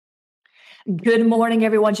Good morning,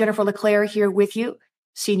 everyone. Jennifer LeClaire here with you,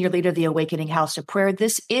 Senior Leader of the Awakening House of Prayer.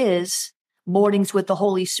 This is Mornings with the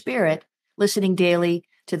Holy Spirit, listening daily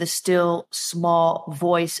to the still, small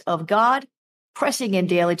voice of God, pressing in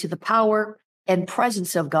daily to the power and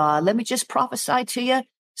presence of God. Let me just prophesy to you,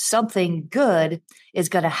 something good is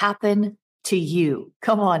going to happen to you.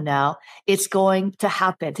 Come on now. It's going to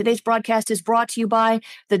happen. Today's broadcast is brought to you by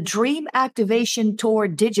the Dream Activation Tour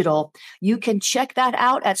Digital. You can check that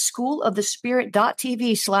out at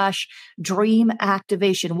schoolofthespirit.tv/dream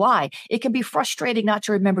activation. Why? It can be frustrating not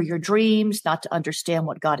to remember your dreams, not to understand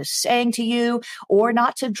what God is saying to you, or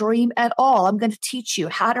not to dream at all. I'm going to teach you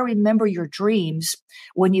how to remember your dreams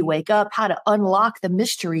when you wake up, how to unlock the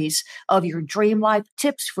mysteries of your dream life,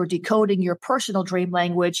 tips for decoding your personal dream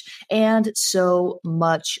language, and so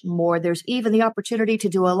much more. There's even the opportunity to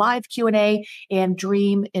do a live Q&A and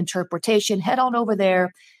dream interpretation. Head on over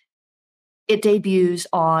there. It debuts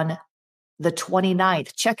on the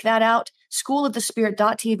 29th. Check that out.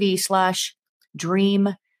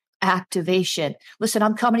 schoolofthespirit.tv/dream activation. Listen,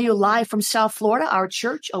 I'm coming to you live from South Florida. Our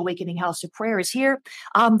church, Awakening House of Prayer, is here.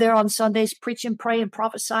 I'm there on Sundays, preaching, praying,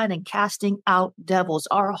 prophesying, and casting out devils.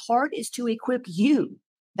 Our heart is to equip you.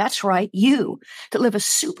 That's right, you, to live a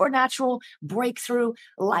supernatural breakthrough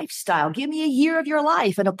lifestyle. Give me a year of your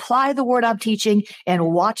life and apply the word I'm teaching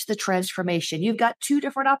and watch the transformation. You've got 2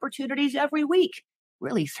 different opportunities every week,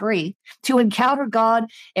 really 3, to encounter God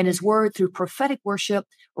and his word through prophetic worship,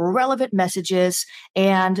 relevant messages,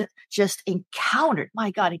 and just encounters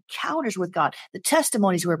with God, the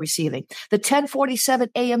testimonies we're receiving. The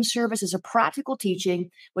 1047 a.m. service is a practical teaching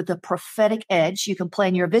with a prophetic edge. You can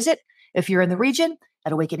plan your visit if you're in the region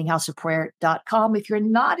at awakeninghouseofprayer.com. If you're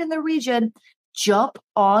not in the region, jump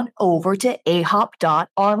on over to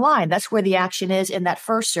ahop.online. That's where the action is in that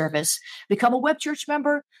first service. Become a Web Church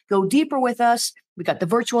member. Go deeper with us. We got the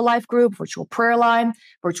virtual life group, virtual prayer line,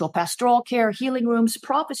 virtual pastoral care, healing rooms,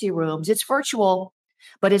 prophecy rooms. It's virtual,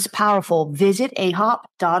 but it's powerful. Visit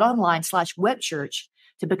ahop.online/webchurch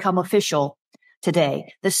to become official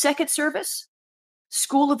today. The second service,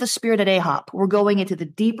 School of the Spirit at AHOP. We're going into the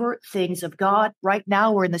deeper things of God. Right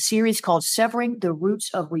now, we're in the series called Severing the Roots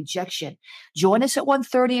of Rejection. Join us at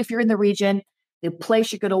 1:30 if you're in the region. The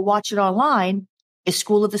place you're going to watch it online is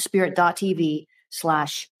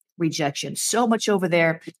schoolofthespirit.tv/rejection. So much over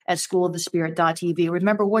there at schoolofthespirit.tv.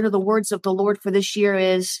 Remember, one of the words of the Lord for this year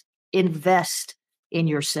is invest in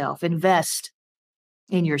yourself. Invest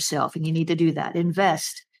in yourself. And you need to do that.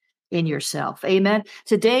 Invest in yourself. Amen.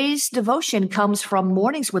 Today's devotion comes from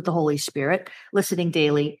Mornings with the Holy Spirit, listening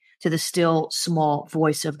daily to the still small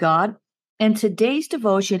voice of God. And today's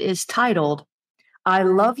devotion is titled, I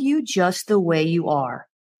love you just the way you are.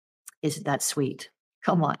 Isn't that sweet?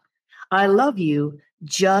 Come on. I love you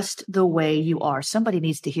just the way you are. Somebody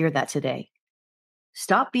needs to hear that today.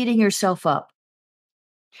 Stop beating yourself up.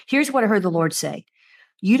 Here's what I heard the Lord say.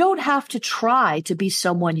 You don't have to try to be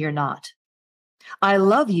someone you're not. I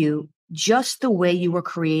love you just the way you were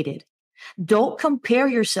created. Don't compare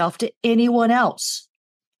yourself to anyone else.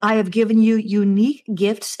 I have given you unique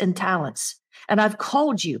gifts and talents, and I've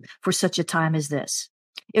called you for such a time as this.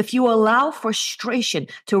 If you allow frustration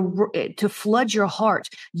to flood your heart,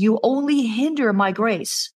 you only hinder my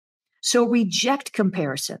grace. So reject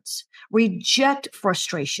comparisons, reject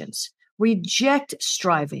frustrations, reject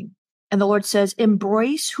striving. And the Lord says,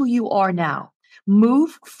 embrace who you are now.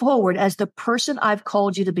 Move forward as the person I've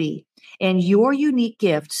called you to be, and your unique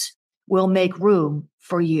gifts will make room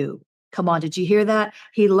for you. Come on, did you hear that?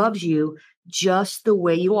 He loves you just the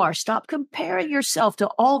way you are. Stop comparing yourself to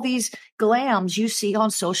all these glams you see on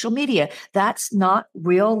social media. That's not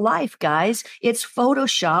real life, guys. It's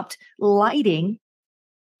photoshopped lighting.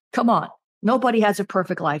 Come on. Nobody has a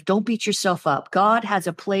perfect life. Don't beat yourself up. God has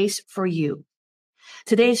a place for you.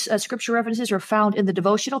 Today's scripture references are found in the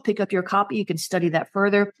devotional. Pick up your copy. You can study that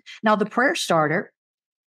further. Now, the prayer starter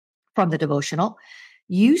from the devotional,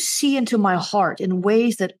 you see into my heart in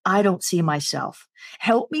ways that I don't see myself.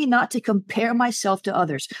 Help me not to compare myself to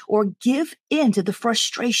others or give in to the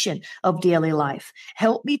frustration of daily life.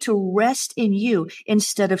 Help me to rest in you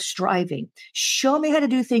instead of striving. Show me how to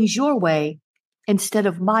do things your way instead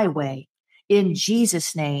of my way. In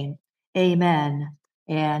Jesus' name, amen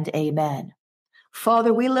and amen.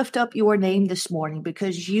 Father, we lift up your name this morning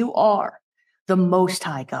because you are the Most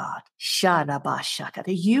High God. Shadabashakata.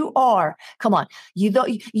 You are, come on, you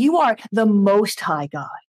are the Most High God.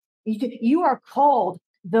 You are called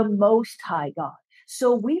the Most High God.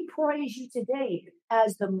 So we praise you today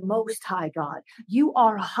as the Most High God. You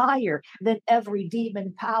are higher than every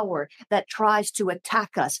demon power that tries to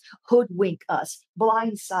attack us, hoodwink us,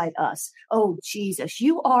 blindside us. Oh, Jesus,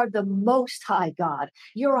 you are the Most High God.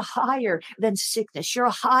 You're higher than sickness. You're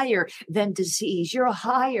higher than disease. You're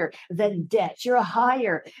higher than debt. You're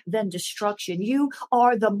higher than destruction. You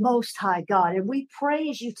are the Most High God. And we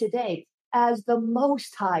praise you today as the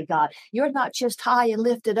Most High God. You're not just high and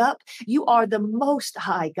lifted up. You are the Most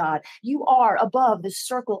High God. You are above the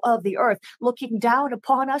circle of the earth, looking down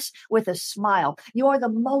upon us with a smile. You are the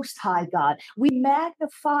Most High God. We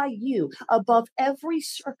magnify you above every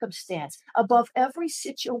circumstance, above every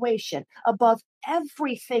situation, above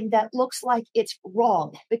everything that looks like it's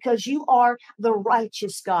wrong, because you are the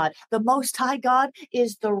righteous God. The Most High God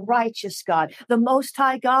is the righteous God. The Most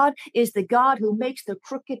High God is the God who makes the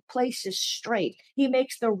crooked places straight. He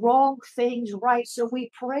makes the wrong things right. So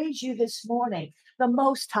we praise you this morning, the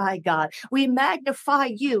Most High God. We magnify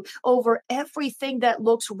you over everything that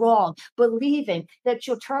looks wrong, believing that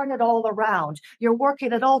you'll turn it all around. You're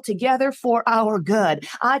working it all together for our good.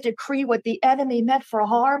 I decree what the enemy meant for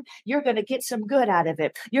harm, you're going to get some good out of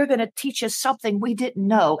it. You're going to teach us something we didn't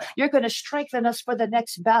know. You're going to strengthen us for the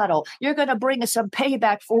next battle. You're going to bring us some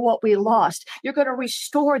payback for what we lost. You're going to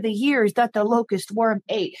restore the years that the locust worm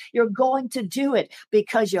ate. You're going to do it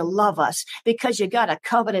because you love us, because you got a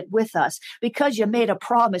covenant with us, because you made a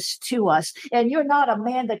promise to us. And you're not a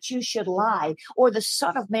man that you should lie, or the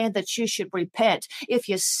son of man that you should repent. If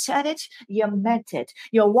you said it, you meant it.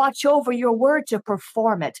 You'll watch over your word to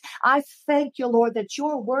perform it. I thank you, Lord, that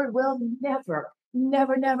your word will never,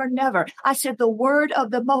 never. I said the word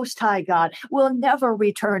of the Most High God will never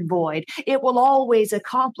return void. It will always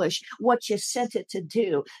accomplish what you sent it to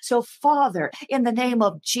do. So, Father, in the name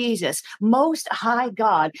of Jesus, Most High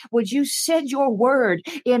God, would you send your word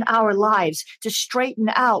in our lives to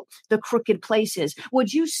straighten out the crooked places?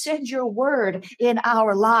 Would you send your word in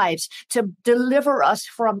our lives to deliver us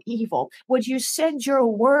from evil? Would you send your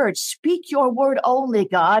word? Speak your word only,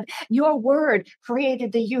 God. Your word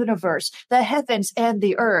created the universe, the heavens and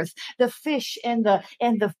the earth, the fish and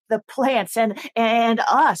the plants and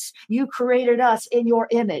us. You created us in your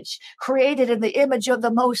image, created in the image of the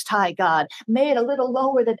Most High God, made a little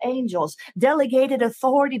lower than angels. Delegated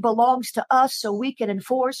authority belongs to us so we can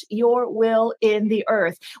enforce your will in the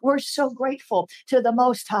earth. We're so grateful to the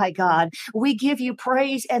Most High God. We give you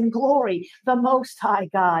praise and glory, the Most High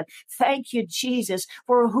God. Thank you, Jesus,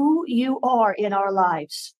 for who you are in our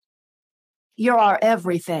lives. You're our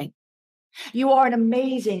everything. You are an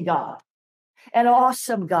amazing God, an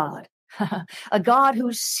awesome God, a God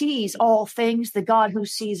who sees all things, the God who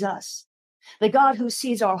sees us, the God who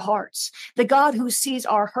sees our hearts, the God who sees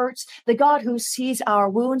our hurts, the God who sees our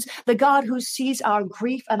wounds, the God who sees our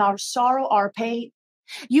grief and our sorrow, our pain.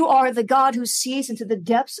 You are the God who sees into the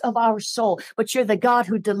depths of our soul, but you're the God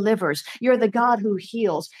who delivers. You're the God who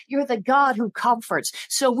heals. You're the God who comforts.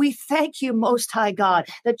 So we thank you, Most High God,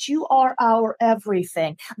 that you are our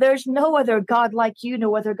everything. There's no other God like you,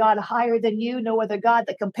 no other God higher than you, no other God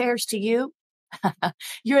that compares to you.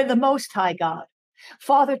 You're the Most High God.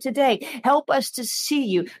 Father, today, help us to see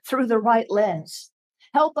you through the right lens.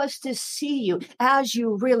 Help us to see you as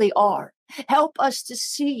you really are. Help us to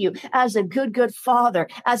see you as a good Father,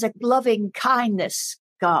 as a loving kindness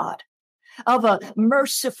God, of a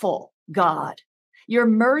merciful God. Your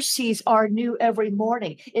mercies are new every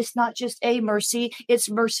morning. It's not just a mercy, it's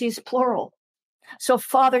mercies plural. So,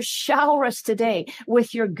 Father, shower us today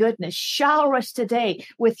with your goodness. Shower us today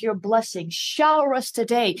with your blessing. Shower us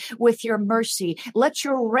today with your mercy. Let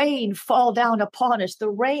your rain fall down upon us, the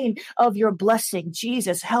rain of your blessing.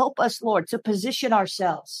 Jesus, help us, Lord, to position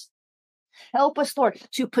ourselves. Help us, Lord,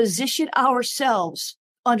 to position ourselves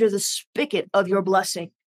under the spigot of your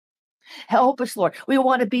blessing. Help us, Lord. We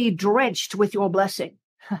want to be drenched with your blessing.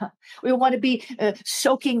 We want to be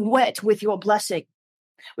soaking wet with your blessing.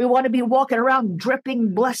 We want to be walking around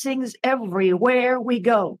dripping blessings everywhere we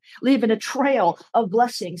go, leaving a trail of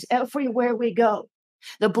blessings everywhere we go.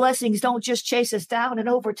 The blessings don't just chase us down and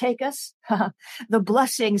overtake us. The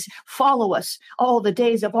blessings follow us all the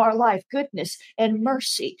days of our life. Goodness and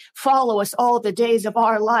mercy follow us all the days of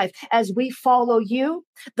our life. As we follow you,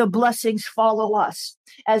 the blessings follow us.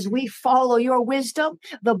 As we follow your wisdom,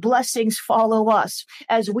 the blessings follow us.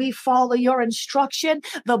 As we follow your instruction,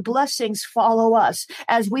 the blessings follow us.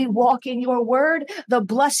 As we walk in your word, the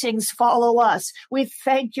blessings follow us. We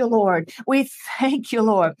thank you, Lord. We thank you,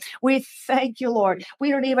 Lord. We thank you, Lord.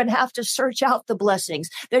 We don't even have to search out the blessings.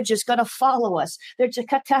 They're just going to follow us. They're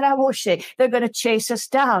going to chase us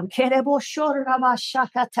down. They're going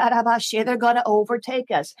to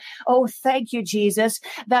overtake us. Oh, thank you, Jesus,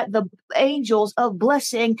 that the angels of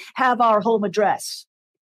blessing have our home address.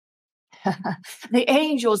 The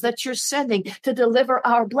angels that you're sending to deliver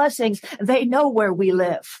our blessings, they know where we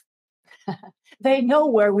live. They know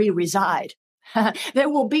where we reside. There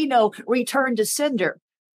will be no return to sender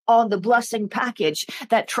on the blessing package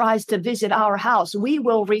that tries to visit our house. We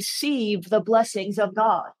will receive the blessings of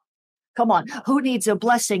God. Come on, who needs a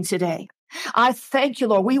blessing today? I thank you,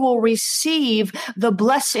 Lord. We will receive the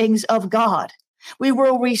blessings of God. We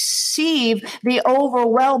will receive the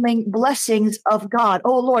overwhelming blessings of God.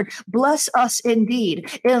 Oh, Lord, bless us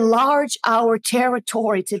indeed. Enlarge our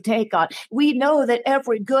territory today, God. We know that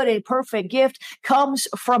every good and perfect gift comes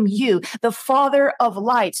from you, the Father of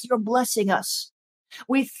lights. You're blessing us.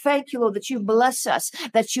 We thank you, Lord, that you bless us,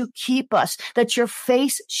 that you keep us, that your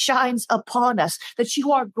face shines upon us, that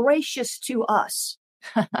you are gracious to us,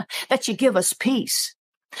 that you give us peace.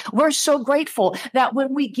 We're so grateful that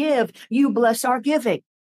when we give, you bless our giving.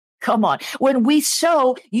 Come on. When we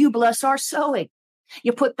sow, you bless our sowing.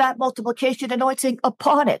 You put that multiplication anointing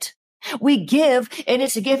upon it. We give and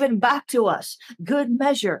it's given back to us. Good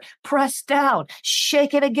measure, pressed down,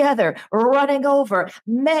 shaken together, running over.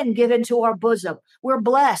 Men give into our bosom. We're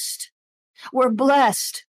blessed. We're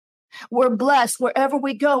blessed. We're blessed. Wherever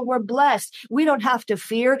we go, we're blessed. We don't have to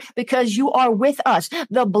fear because you are with us.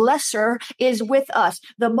 The blesser is with us.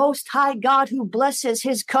 The Most High God who blesses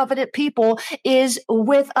his covenant people is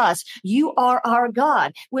with us. You are our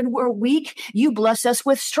God. When we're weak, you bless us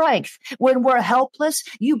with strength. When we're helpless,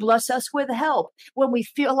 you bless us with help. When we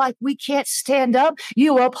feel like we can't stand up,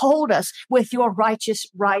 you uphold us with your righteous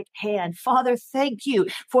right hand. Father, thank you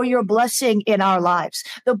for your blessing in our lives,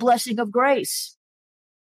 the blessing of grace.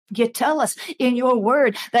 You tell us in your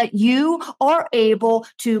word that you are able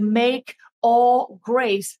to make all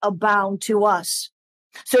grace abound to us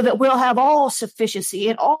so that we'll have all sufficiency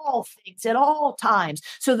in all things at all times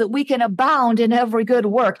so that we can abound in every good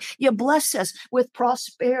work. You bless us with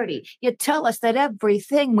prosperity. You tell us that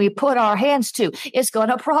everything we put our hands to is going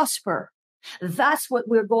to prosper. That's what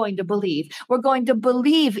we're going to believe. We're going to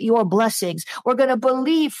believe your blessings. We're going to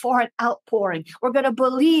believe for an outpouring. We're going to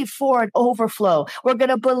believe for an overflow. We're going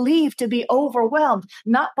to believe to be overwhelmed,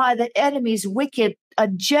 not by the enemy's wicked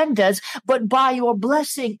agendas, but by your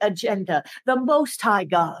blessing agenda, the Most High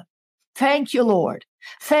God. Thank you, Lord.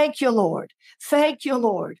 Thank you, Lord. Thank you,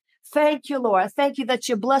 Lord. Thank you, Lord. I thank you that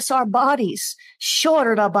you bless our bodies.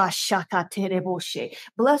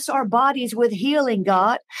 Bless our bodies with healing,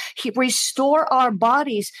 God. Restore our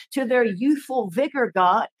bodies to their youthful vigor,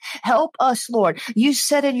 God. Help us, Lord. You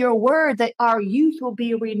said in your word that our youth will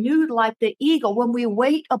be renewed like the eagle when we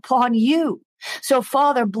wait upon you. So,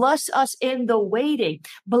 Father, bless us in the waiting.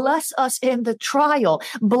 Bless us in the trial.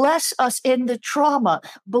 Bless us in the trauma.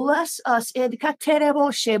 Bless us in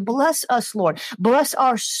katereboshe. Bless us, Lord. Bless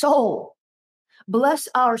our soul. Bless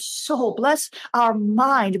our soul. Bless our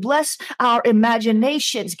mind. Bless our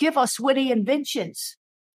imaginations. Give us witty inventions.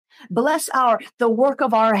 Bless the work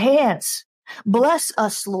of our hands. Bless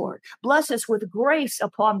us, Lord. Bless us with grace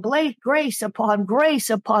upon grace upon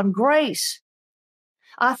grace upon grace.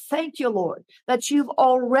 I thank you, Lord, that you've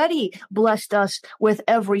already blessed us with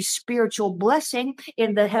every spiritual blessing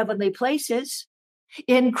in the heavenly places.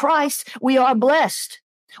 In Christ, we are blessed.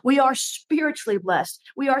 We are spiritually blessed.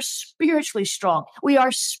 We are spiritually strong. We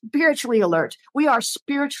are spiritually alert. We are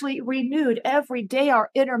spiritually renewed. Every day, our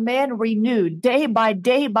inner man renewed. Day by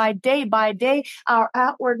day by day by day, our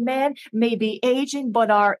outward man may be aging, but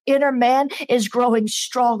our inner man is growing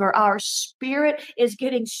stronger. Our spirit is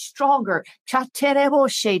getting stronger.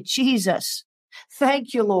 Jesus.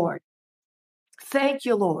 Thank you, Lord. Thank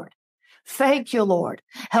you, Lord. Thank you, Lord.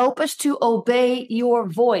 Help us to obey your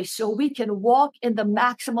voice so we can walk in the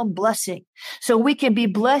maximum blessing, so we can be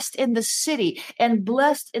blessed in the city and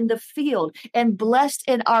blessed in the field and blessed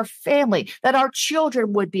in our family, that our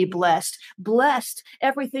children would be blessed, blessed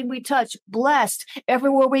everything we touch, blessed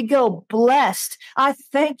everywhere we go, blessed. I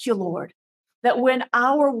thank you, Lord, that when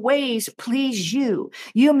our ways please you,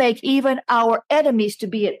 you make even our enemies to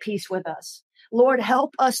be at peace with us. Lord,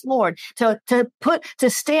 help us, Lord, to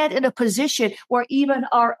stand in a position where even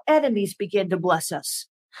our enemies begin to bless us.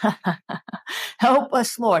 Help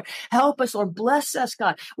us, Lord. Help us, Lord. Bless us,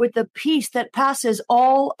 God, with the peace that passes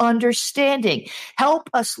all understanding. Help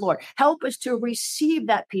us, Lord. Help us to receive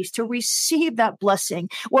that peace, to receive that blessing.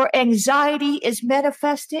 Where anxiety is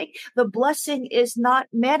manifesting, the blessing is not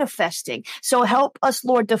manifesting. So help us,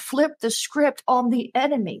 Lord, to flip the script on the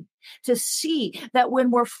enemy, to see that when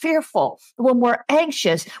we're fearful, when we're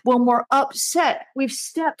anxious, when we're upset, we've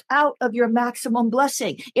stepped out of your maximum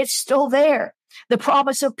blessing. It's still there. The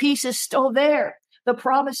promise of peace is still there. The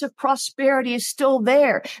promise of prosperity is still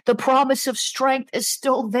there. The promise of strength is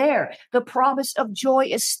still there. The promise of joy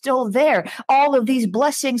is still there. All of these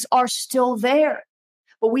blessings are still there,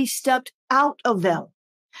 but we stepped out of them.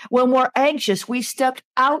 When we're anxious, we stepped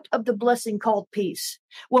out of the blessing called peace.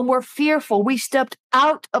 When we're fearful, we stepped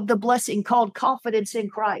out of the blessing called confidence in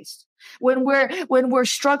Christ. When we're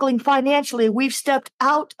struggling financially, we've stepped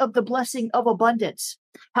out of the blessing of abundance.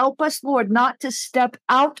 Help us, Lord, not to step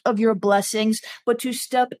out of your blessings, but to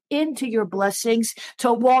step into your blessings,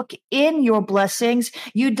 to walk in your blessings.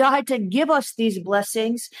 You died to give us these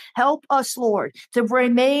blessings. Help us, Lord, to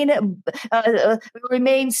remain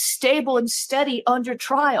stable and steady under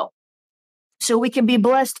trial, so we can be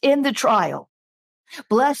blessed in the trial.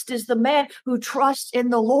 Blessed is the man who trusts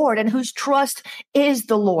in the Lord and whose trust is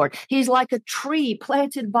the Lord. He's like a tree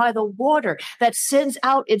planted by the water that sends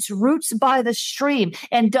out its roots by the stream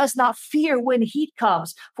and does not fear when heat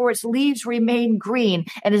comes, for its leaves remain green,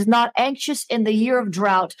 and is not anxious in the year of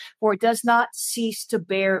drought, for it does not cease to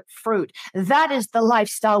bear fruit. That is the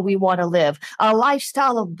lifestyle we want to live, a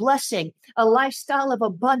lifestyle of blessing, a lifestyle of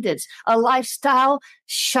abundance, a lifestyle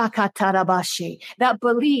shakatarabashi, that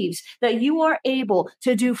believes that you are able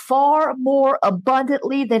to do far more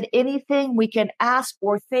abundantly than anything we can ask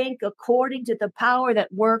or think, according to the power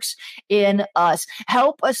that works in us.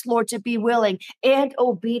 Help us, Lord, to be willing and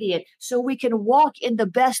obedient so we can walk in the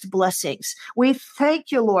best blessings. We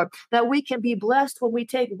thank you, Lord, that we can be blessed when we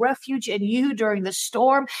take refuge in you during the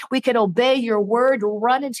storm. We can obey your word,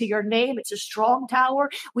 run into your name. It's a strong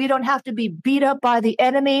tower. We don't have to be beat up by the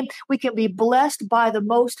enemy. We can be blessed by the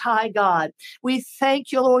Most High God. We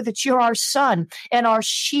thank you, Lord, that you're our son and our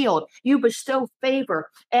shield. You bestow favor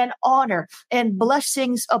and honor and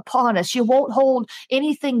blessings upon us. You won't hold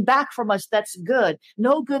anything back from us that's good.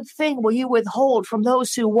 No good thing will you withhold from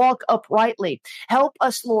those who walk uprightly. Help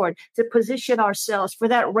us, Lord, to position ourselves for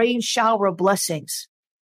that rain shower of blessings,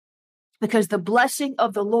 because the blessing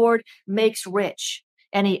of the Lord makes rich,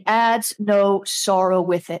 and he adds no sorrow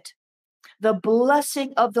with it. The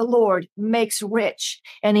blessing of the Lord makes rich,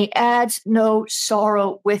 and he adds no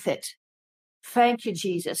sorrow with it. Thank you,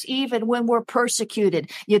 Jesus. Even when we're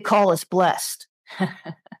persecuted, you call us blessed.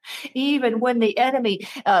 Even when the enemy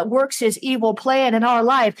works his evil plan in our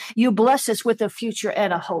life, you bless us with a future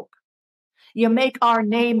and a hope. You make our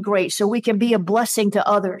name great so we can be a blessing to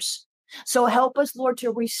others. So help us, Lord,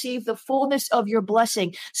 to receive the fullness of your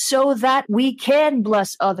blessing so that we can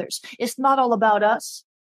bless others. It's not all about us.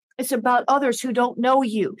 It's about others who don't know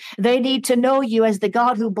you. They need to know you as the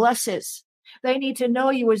God who blesses. They need to know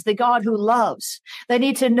you as the God who loves. They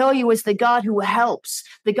need to know you as the God who helps,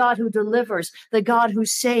 the God who delivers, the God who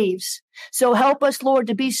saves. So help us, Lord,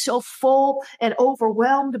 to be so full and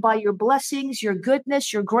overwhelmed by your blessings, your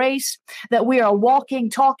goodness, your grace, that we are walking,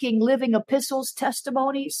 talking, living epistles,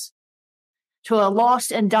 testimonies to a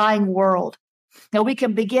lost and dying world. Now we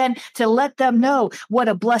can begin to let them know what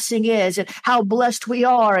a blessing is and how blessed we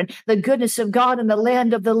are and the goodness of God in the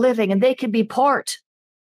land of the living. And they can be part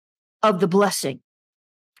of the blessing.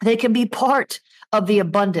 They can be part of the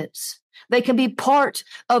abundance. They can be part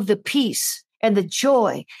of the peace and the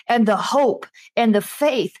joy and the hope and the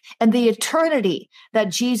faith and the eternity that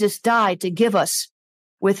Jesus died to give us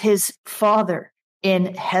with his Father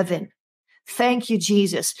in heaven. Thank you,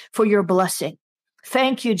 Jesus, for your blessing.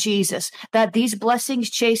 Thank you, Jesus, that these blessings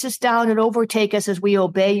chase us down and overtake us as we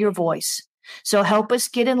obey your voice. So help us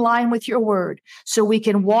get in line with your word so we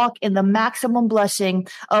can walk in the maximum blessing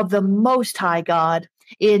of the Most High God.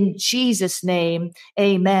 In Jesus' name,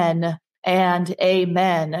 amen and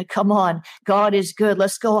amen. Come on. God is good.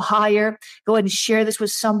 Let's go higher. Go ahead and share this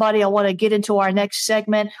with somebody. I want to get into our next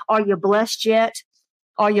segment. Are you blessed yet?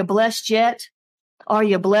 Are you blessed yet? Are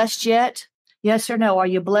you blessed yet? Yes or no? Are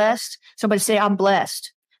you blessed? Somebody say, I'm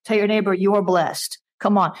blessed. Tell your neighbor, you're blessed.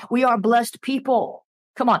 Come on. We are blessed people.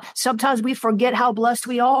 Come on. Sometimes we forget how blessed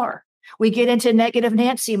we are. We get into negative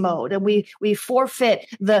Nancy mode and we forfeit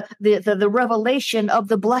the revelation of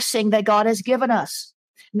the blessing that God has given us.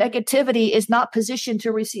 Negativity is not positioned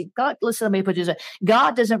to receive. God, listen, let me put this.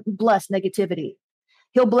 God doesn't bless negativity.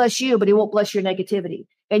 He'll bless you, but he won't bless your negativity.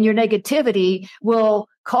 And your negativity will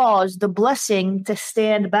cause the blessing to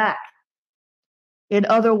stand back. In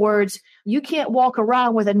other words, you can't walk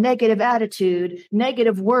around with a negative attitude,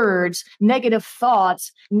 negative words, negative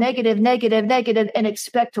thoughts, negative, and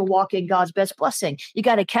expect to walk in God's best blessing. You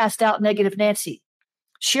got to cast out negative Nancy.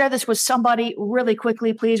 Share this with somebody really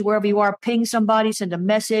quickly, please, wherever you are. Ping somebody, send a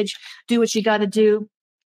message, do what you got to do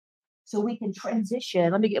so we can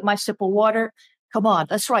transition. Let me get my sip of water. Come on.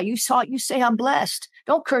 That's right. You say I'm blessed.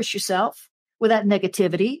 Don't curse yourself with that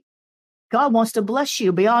negativity. God wants to bless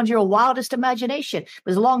you beyond your wildest imagination.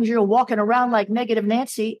 But as long as you're walking around like negative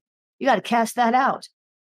Nancy, you got to cast that out.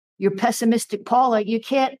 You're pessimistic Paula. You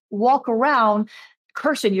can't walk around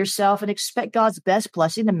cursing yourself and expect God's best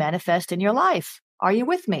blessing to manifest in your life. Are you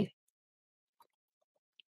with me?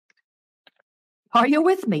 Are you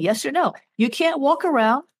with me? Yes or no? You can't walk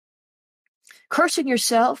around cursing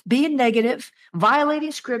yourself, being negative,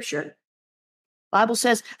 violating scripture. Bible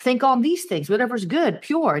says, think on these things, whatever's good,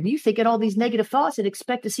 pure, and you think in all these negative thoughts and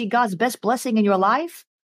expect to see God's best blessing in your life.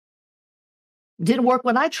 Didn't work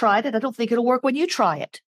when I tried it. I don't think it'll work when you try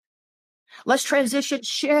it. Let's transition.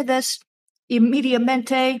 Share this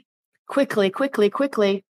immediatamente, quickly,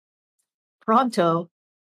 pronto.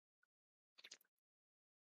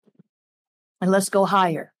 And let's go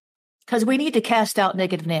higher because we need to cast out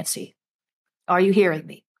negative Nancy. Are you hearing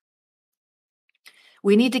me?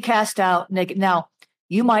 We need to cast out negative. Now,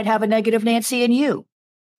 you might have a negative Nancy in you,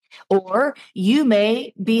 or you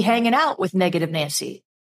may be hanging out with negative Nancy.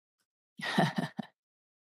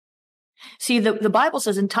 See, the Bible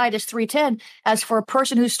says in Titus 3:10, as for a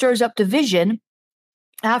person who stirs up division,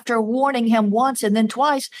 after warning him once and then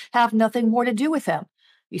twice, have nothing more to do with him.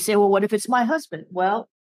 You say, well, what if it's my husband? Well,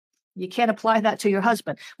 you can't apply that to your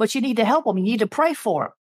husband, but you need to help him. You need to pray for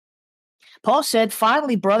him. Paul said,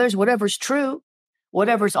 finally, brothers, whatever's true,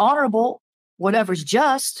 whatever's honorable, whatever's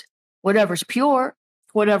just, whatever's pure,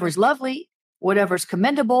 whatever's lovely, whatever's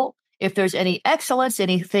commendable, if there's any excellence,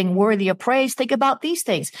 anything worthy of praise, think about these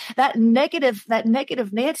things. That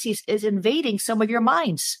negative Nancy is invading some of your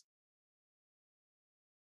minds.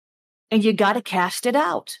 And you got to cast it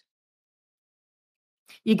out.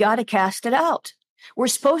 You got to cast it out. We're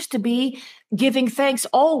supposed to be giving thanks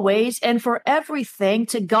always and for everything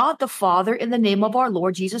to God the Father in the name of our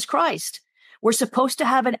Lord Jesus Christ. We're supposed to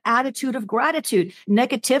have an attitude of gratitude.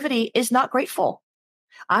 Negativity is not grateful.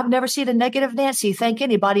 I've never seen a negative Nancy thank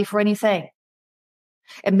anybody for anything.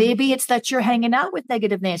 And maybe it's that you're hanging out with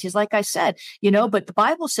negative Nancy's, like I said, but the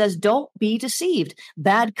Bible says, don't be deceived.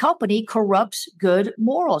 Bad company corrupts good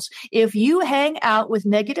morals. If you hang out with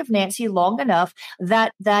negative Nancy long enough,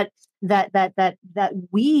 that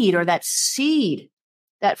weed or that seed,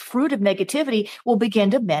 that fruit of negativity will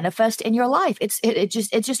begin to manifest in your life. It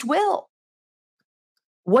just will.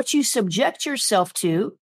 What you subject yourself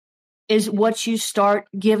to is what you start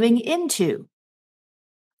giving into.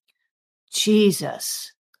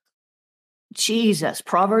 Jesus.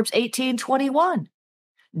 Proverbs 18:21.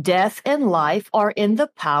 Death and life are in the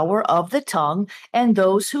power of the tongue, and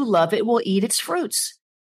those who love it will eat its fruits.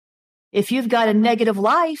 If you've got a negative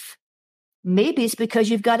life, maybe it's because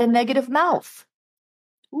you've got a negative mouth.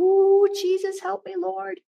 Ooh, Jesus, help me,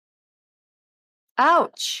 Lord.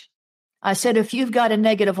 Ouch. I said, if you've got a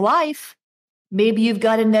negative life, maybe you've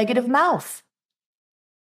got a negative mouth.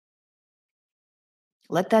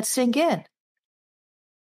 Let that sink in.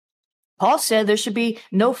 Paul said there should be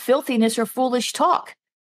no filthiness or foolish talk,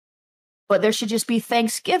 but there should just be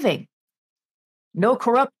thanksgiving. No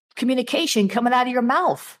corrupt communication coming out of your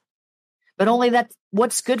mouth, but only that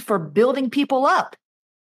what's good for building people up.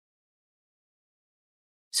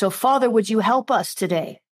 So, Father, would you help us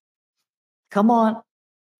today? Come on.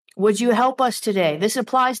 Would you help us today? This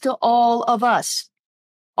applies to all of us.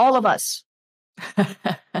 All of us.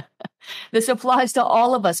 This applies to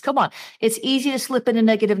all of us. Come on. It's easy to slip into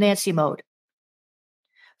negative Nancy mode.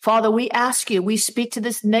 Father, we ask you, we speak to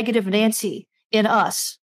this negative Nancy in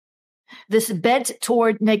us, this bent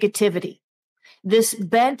toward negativity, this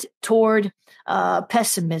bent toward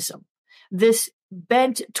pessimism, this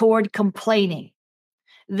bent toward complaining,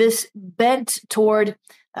 this bent toward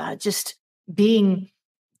just being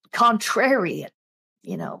contrarian,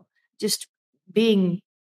 just being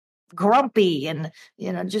grumpy and,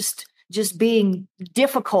 just being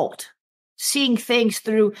difficult, seeing things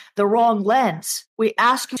through the wrong lens. We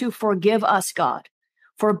ask you to forgive us, God,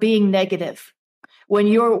 for being negative when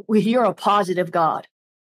you're a positive God.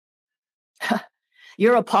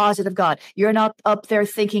 You're a positive God. You're not up there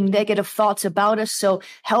thinking negative thoughts about us. So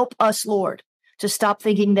help us, Lord, to stop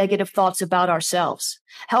thinking negative thoughts about ourselves.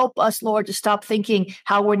 Help us, Lord, to stop thinking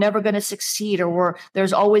how we're never going to succeed, or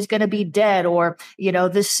there's always going to be debt, or,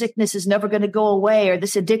 this sickness is never going to go away, or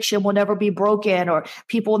this addiction will never be broken, or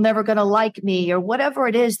people are never going to like me, or whatever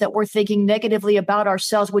it is that we're thinking negatively about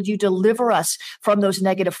ourselves. Would you deliver us from those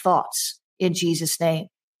negative thoughts in Jesus' name?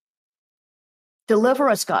 Deliver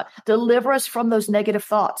us, God. Deliver us from those negative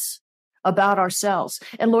thoughts about ourselves.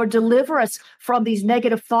 And Lord, deliver us from these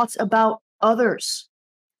negative thoughts about others.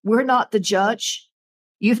 We're not the judge.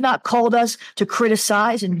 You've not called us to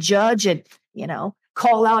criticize and judge and,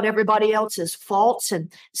 call out everybody else's faults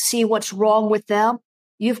and see what's wrong with them.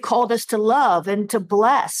 You've called us to love and to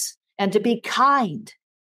bless and to be kind.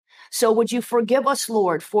 So would you forgive us,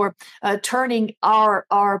 Lord, for turning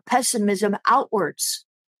our pessimism outwards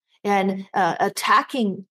and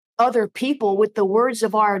attacking other people with the words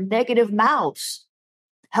of our negative mouths?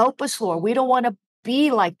 Help us, Lord. We don't want to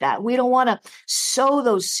be like that. We don't want to sow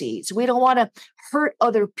those seeds. We don't want to hurt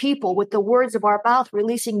other people with the words of our mouth,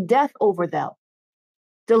 releasing death over them.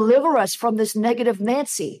 Deliver us from this negative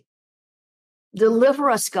Nancy.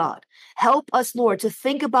 Deliver us, God. Help us, Lord, to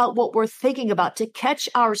think about what we're thinking about, to catch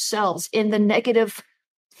ourselves in the negative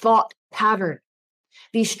thought pattern.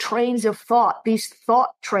 These trains of thought, these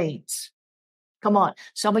thought trains. Come on.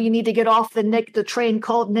 Some of you need to get off the train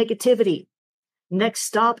called negativity. Next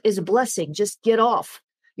stop is blessing. Just get off.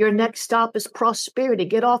 Your next stop is prosperity.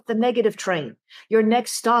 Get off the negative train. Your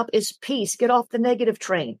next stop is peace. Get off the negative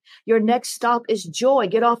train. Your next stop is joy.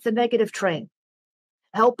 Get off the negative train.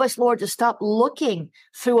 Help us, Lord, to stop looking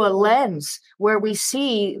through a lens where we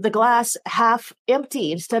see the glass half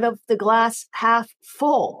empty instead of the glass half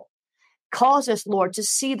full. Cause us, Lord, to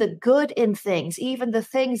see the good in things, even the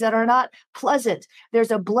things that are not pleasant.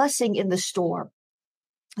 There's a blessing in the storm.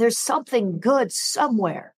 There's something good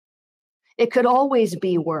somewhere. It could always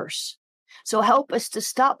be worse. So help us to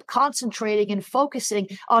stop concentrating and focusing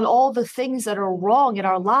on all the things that are wrong in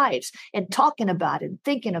our lives and talking about it, and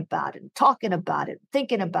thinking about it, and talking about it, and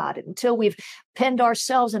thinking about it until we've pinned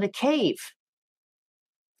ourselves in a cave,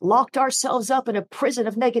 locked ourselves up in a prison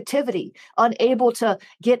of negativity, unable to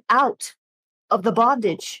get out of the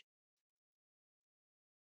bondage.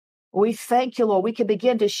 We thank you, Lord. We can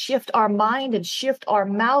begin to shift our mind and shift our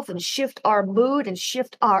mouth and shift our mood and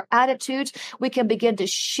shift our attitudes. We can begin to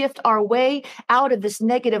shift our way out of this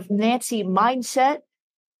negative Nancy mindset.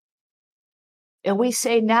 And we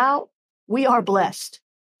say, now we are blessed.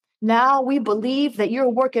 Now we believe that you're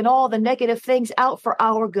working all the negative things out for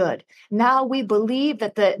our good. Now we believe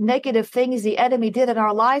that the negative things the enemy did in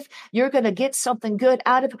our life, you're going to get something good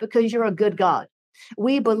out of it because you're a good God.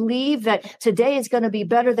 We believe that today is going to be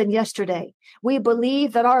better than yesterday. We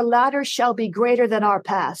believe that our latter shall be greater than our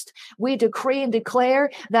past. We decree and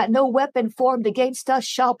declare that no weapon formed against us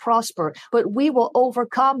shall prosper, but we will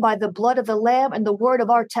overcome by the blood of the Lamb and the word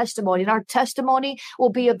of our testimony. And our testimony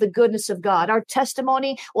will be of the goodness of God. Our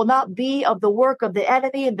testimony will not be of the work of the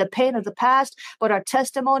enemy and the pain of the past, but our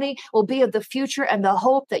testimony will be of the future and the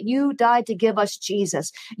hope that you died to give us,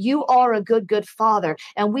 Jesus. You are a good, good Father,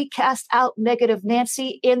 and we cast out negative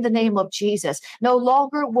Nancy in the name of Jesus. No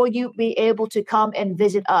longer will you be able to come and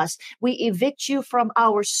visit us. We evict you from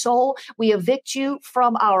our soul. We evict you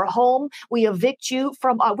from our home. We evict you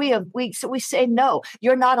from our, we say, no,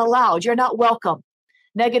 you're not allowed. You're not welcome.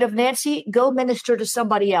 Negative Nancy, go minister to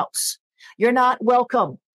somebody else. You're not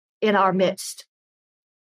welcome in our midst.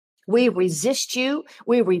 We resist you.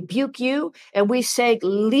 We rebuke you. And we say,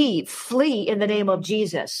 leave, flee in the name of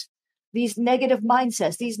Jesus. These negative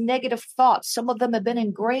mindsets, these negative thoughts, some of them have been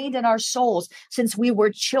ingrained in our souls since we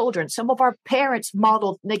were children. Some of our parents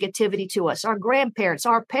modeled negativity to us, our grandparents,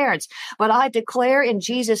 our parents. But I declare in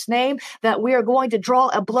Jesus' name that we are going to draw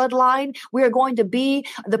a bloodline. We are going to be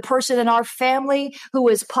the person in our family who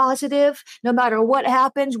is positive. No matter what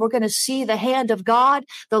happens, we're going to see the hand of God,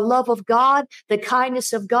 the love of God, the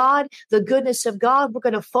kindness of God, the goodness of God. We're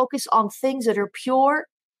going to focus on things that are pure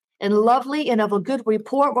and lovely and of a good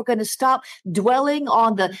report. We're going to stop dwelling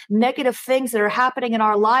on the negative things that are happening in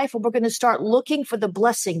our life, and we're going to start looking for the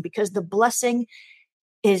blessing, because the blessing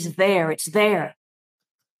is there. It's there.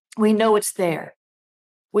 We know it's there.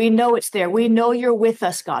 We know it's there. We know you're with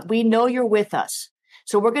us, God. We know you're with us.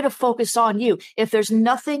 So we're going to focus on you. If there's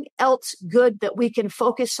nothing else good that we can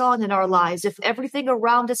focus on in our lives, if everything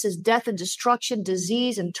around us is death and destruction,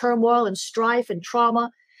 disease and turmoil and strife and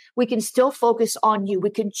trauma, we can still focus on you. We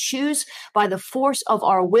can choose by the force of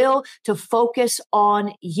our will to focus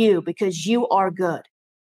on you, because you are good.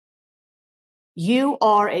 You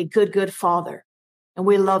are a good, good Father, and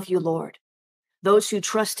we love you, Lord. Those who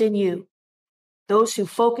trust in you, those who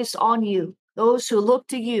focus on you, Those who look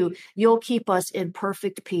to you, you'll keep us in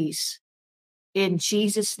perfect peace. In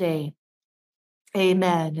Jesus' name,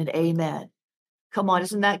 amen and amen. Come on,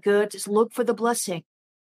 isn't that good? Just look for the blessing.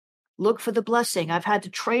 Look for the blessing. I've had to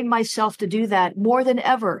train myself to do that more than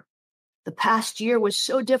ever. The past year was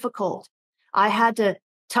so difficult. I had to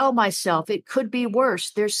tell myself it could be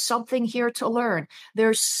worse. There's something here to learn.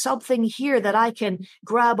 There's something here that I can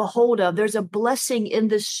grab a hold of. There's a blessing in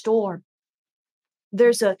this storm.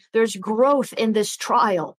 There's growth in this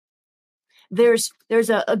trial. There's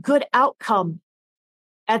a good outcome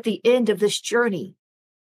at the end of this journey.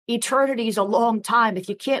 Eternity is a long time. If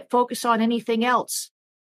you can't focus on anything else,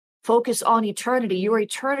 focus on eternity. Your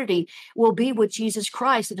eternity will be with Jesus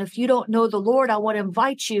Christ. And if you don't know the Lord, I want to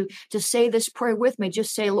invite you to say this prayer with me.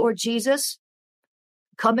 Just say, Lord Jesus,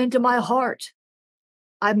 come into my heart.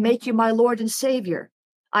 I make you my Lord and Savior.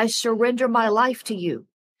 I surrender my life to you.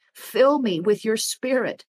 Fill me with your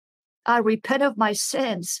Spirit. I repent of my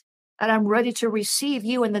sins, and I'm ready to receive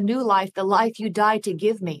you in the new life, the life you died to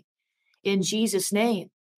give me. In Jesus'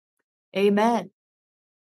 name, amen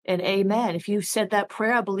and amen. If you said that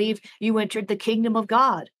prayer, I believe you entered the kingdom of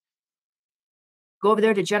God. Go over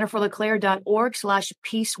there to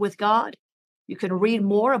jenniferleclaire.org/peace with God. You can read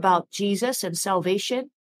more about Jesus and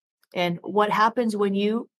salvation and what happens when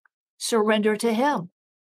you surrender to him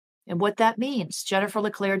and what that means.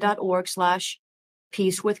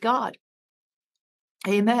 jenniferleclaire.org/peace with God.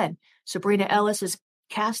 Amen. Sabrina Ellis is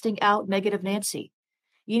casting out negative Nancy.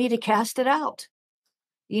 You need to cast it out.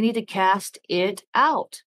 You need to cast it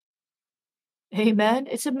out. Amen.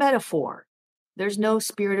 It's a metaphor. There's no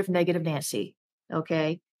spirit of negative Nancy.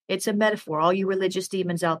 Okay. It's a metaphor. All you religious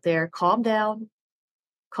demons out there, calm down.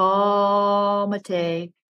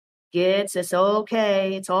 Calmate. It's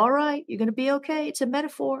okay. It's all right. You're going to be okay. It's a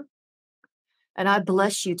metaphor. And I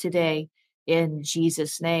bless you today in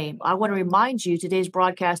Jesus' name. I want to remind you today's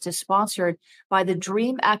broadcast is sponsored by the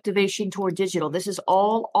Dream Activation Tour Digital. This is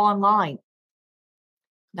all online.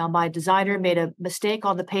 Now, my designer made a mistake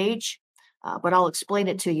on the page, but I'll explain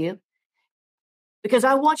it to you because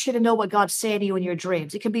I want you to know what God's saying to you in your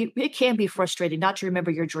dreams. It can be frustrating not to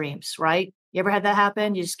remember your dreams, right? You ever had that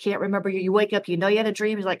happen? You just can't remember. You wake up, you know you had a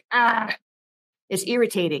dream. It's like, it's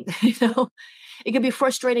irritating. It can be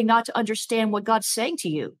frustrating not to understand what God's saying to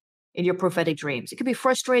you in your prophetic dreams. It can be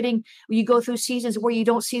frustrating when you go through seasons where you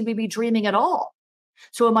don't seem to be dreaming at all.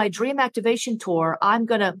 So in my dream activation tour, I'm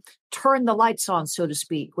going to turn the lights on, so to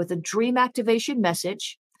speak, with a dream activation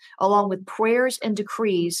message, along with prayers and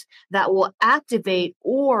decrees that will activate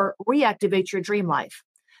or reactivate your dream life.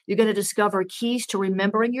 You're going to discover keys to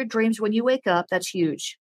remembering your dreams when you wake up. That's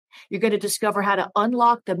huge. You're going to discover how to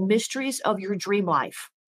unlock the mysteries of your dream life.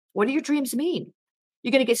 What do your dreams mean?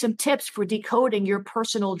 You're going to get some tips for decoding your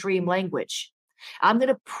personal dream language. I'm going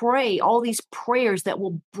to pray all these prayers that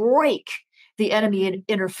will break the enemy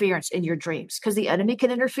interference in your dreams, because the enemy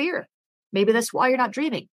can interfere. Maybe that's why you're not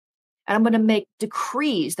dreaming. And I'm going to make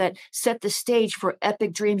decrees that set the stage for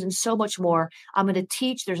epic dreams and so much more. I'm going to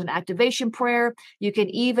teach. There's an activation prayer. You can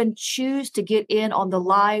even choose to get in on the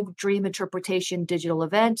live dream interpretation digital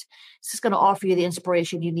event. This is going to offer you the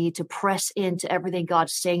inspiration you need to press into everything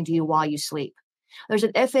God's saying to you while you sleep. There's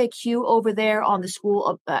an FAQ over there on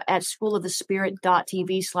the at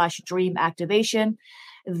schoolofthespirit.tv/dream activation.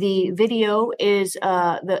 The video is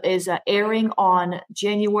airing on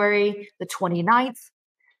January the 29th.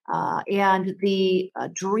 And the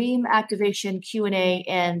dream activation Q&A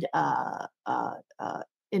and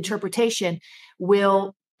interpretation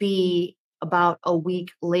will be about a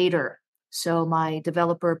week later. So my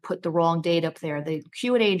developer put the wrong date up there. The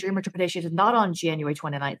Q&A and dream interpretation is not on January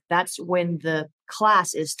 29th. That's when the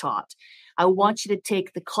class is taught. I want you to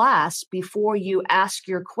take the class before you ask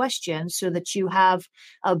your questions so that you have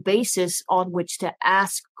a basis on which to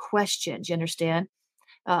ask questions. You understand?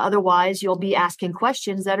 Otherwise, you'll be asking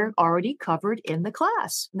questions that are already covered in the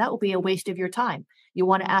class. And that will be a waste of your time. You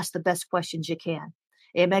want to ask the best questions you can.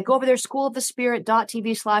 Amen. Go over there,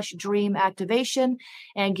 schoolofthespirit.tv/dream activation,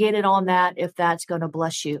 and get it on that if that's going to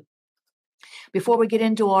bless you. Before we get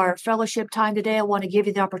into our fellowship time today, I want to give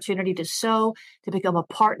you the opportunity to sow, to become a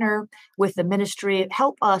partner with the ministry.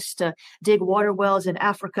 Help us to dig water wells in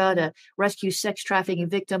Africa, to rescue sex trafficking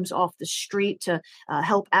victims off the street, to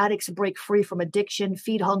help addicts break free from addiction,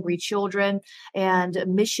 feed hungry children, and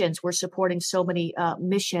missions. We're supporting so many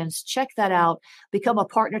missions. Check that out. Become a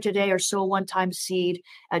partner today or sow a one-time seed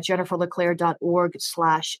at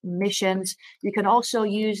jenniferleclaire.org/missions. You can also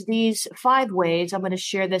use these 5 ways. I'm going to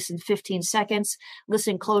share this in 15 seconds.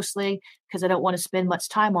 Listen closely because I don't want to spend much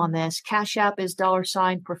time on this. Cash App is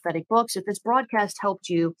 $prophetic books. If this broadcast helped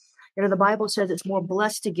you, The Bible says it's more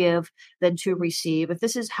blessed to give than to receive. If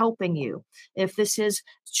this is helping you, if this is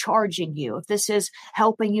charging you, if this is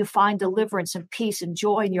helping you find deliverance and peace and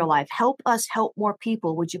joy in your life, help us help more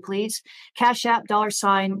people, would you please? Cash App,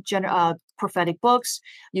 $ prophetic books.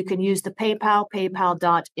 You can use the PayPal,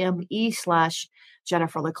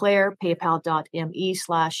 paypal.me/Jennifer LeClaire,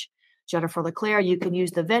 paypal.me/Jennifer LeClaire. You can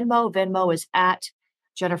use the Venmo. Venmo is at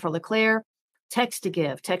Jennifer LeClaire. Text to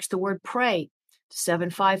give. Text the word pray.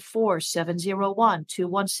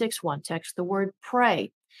 754-701-2161. Text the word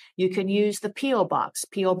pray. You can use the P.O. Box,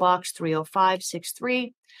 P.O. Box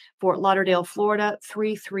 30563, Fort Lauderdale, Florida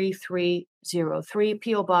 33303,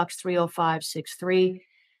 P.O. Box 30563,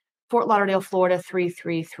 Fort Lauderdale, Florida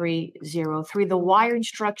 33303. The wire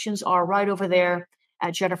instructions are right over there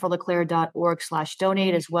at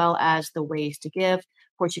jenniferleclaire.org/donate, as well as the ways to give.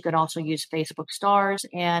 Of course, you can also use Facebook stars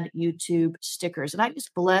and YouTube stickers. And I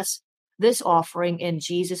just bless this offering in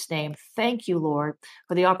Jesus' name. Thank you, Lord,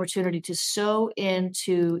 for the opportunity to sow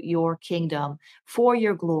into your kingdom for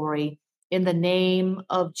your glory in the name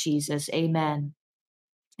of Jesus. Amen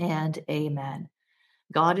and amen.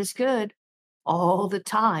 God is good all the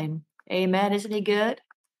time. Amen. Isn't he good?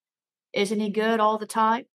 Isn't he good all the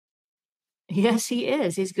time? Yes, he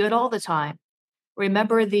is. He's good all the time.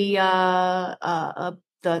 Remember the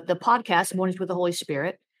podcast, Mornings with the Holy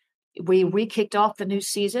Spirit. We kicked off the new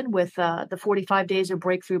season with the 45 days of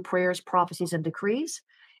breakthrough prayers, prophecies, and decrees.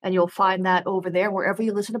 And you'll find that over there wherever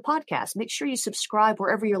you listen to podcasts. Make sure you subscribe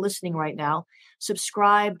wherever you're listening right now.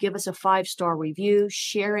 Subscribe, give us a 5-star review,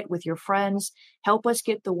 share it with your friends. Help us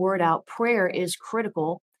get the word out. Prayer is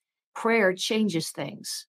critical. Prayer changes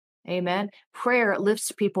things. Amen. Prayer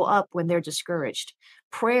lifts people up when they're discouraged.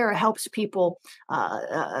 Prayer helps people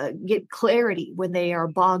get clarity when they are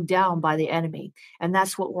bogged down by the enemy. And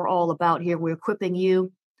that's what we're all about here. We're equipping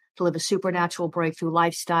you to live a supernatural breakthrough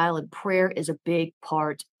lifestyle, and prayer is a big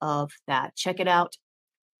part of that. Check it out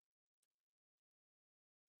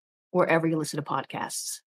wherever you listen to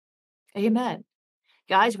podcasts. Amen.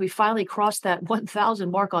 Guys, we finally crossed that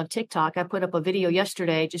 1,000 mark on TikTok. I put up a video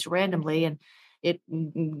yesterday just randomly, and it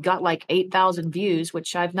got like 8,000 views,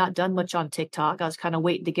 which I've not done much on TikTok. I was kind of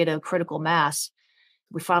waiting to get a critical mass.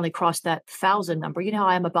 We finally crossed that 1,000 number. You know how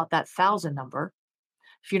I am about that 1,000 number.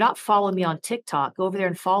 If you're not following me on TikTok, go over there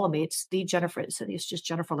and follow me. It's just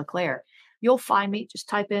Jennifer LeClaire. You'll find me. Just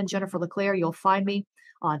type in Jennifer LeClaire. You'll find me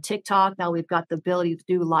on TikTok. Now we've got the ability to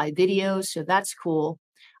do live videos, so that's cool.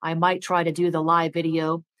 I might try to do the live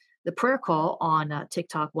video, the prayer call on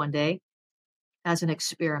TikTok one day as an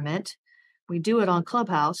experiment. We do it on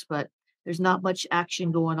Clubhouse, but there's not much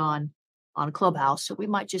action going on Clubhouse. So we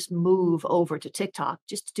might just move over to TikTok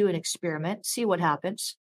just to do an experiment, see what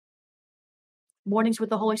happens. Mornings with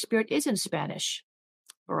the Holy Spirit is in Spanish,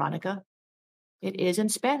 Veronica. It is in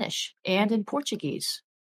Spanish and in Portuguese.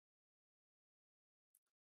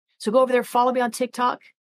 So go over there, follow me on TikTok,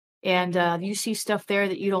 and you see stuff there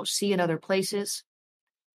that you don't see in other places.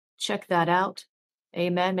 Check that out.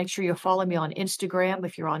 Amen. Make sure you follow me on Instagram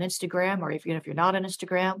if you're on Instagram, or if you're not on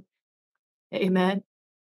Instagram. Amen.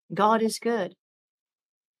 God is good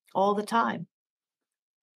all the time.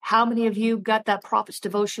 How many of you got that Prophet's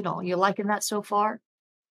Devotional? You liking that so far?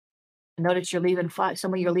 I notice some of you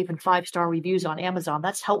are leaving 5-star reviews on Amazon.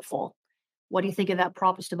 That's helpful. What do you think of that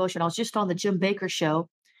Prophet's Devotional? I was just on the Jim Baker show,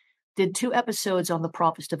 did 2 episodes on the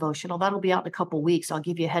Prophet's Devotional. That'll be out in a couple weeks. I'll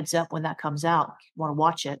give you a heads up when that comes out. If you want to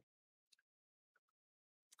watch it.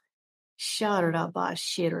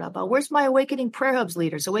 Where's my Awakening Prayer Hubs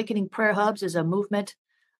leaders? Awakening Prayer Hubs is a movement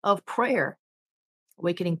of prayer.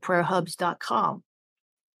 AwakeningPrayerHubs.com.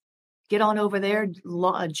 Get on over there,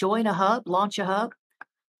 join a hub, launch a hub.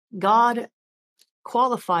 God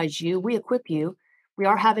qualifies you. We equip you. We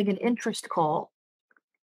are having an interest call.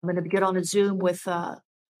 I'm going to get on a Zoom with a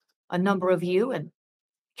number of you and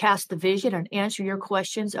cast the vision and answer your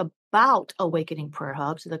questions about Awakening Prayer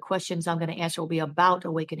Hubs. The questions I'm going to answer will be about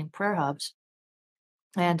Awakening Prayer Hubs.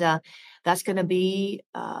 And that's going to be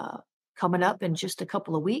coming up in just a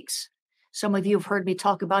couple of weeks. Some of you have heard me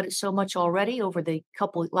talk about it so much already over the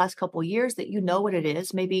last couple of years that you know what it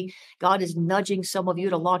is. Maybe God is nudging some of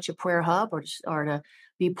you to launch a prayer hub or to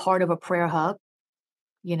be part of a prayer hub.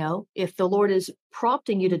 You know, if the Lord is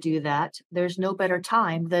prompting you to do that, there's no better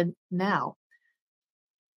time than now.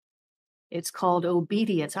 It's called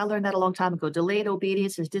obedience. I learned that a long time ago. Delayed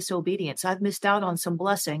obedience is disobedience. I've missed out on some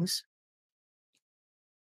blessings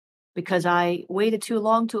because I waited too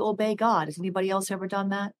long to obey God. Has anybody else ever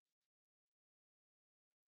done that?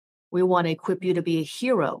 We want to equip you to be a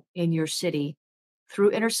hero in your city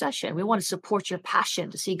through intercession. We want to support your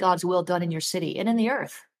passion to see God's will done in your city and in the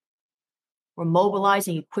earth. We're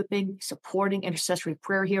mobilizing, equipping, supporting intercessory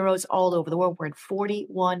prayer heroes all over the world. We're in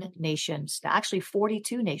 41 nations, actually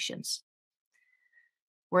 42 nations.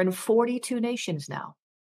 We're in 42 nations now.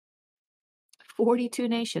 42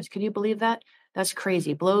 nations. Can you believe that? That's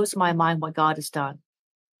crazy. Blows my mind what God has done.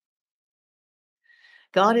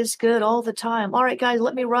 God is good all the time. All right, guys,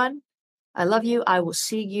 let me run. I love you. I will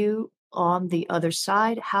see you on the other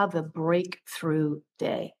side. Have a breakthrough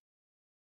day.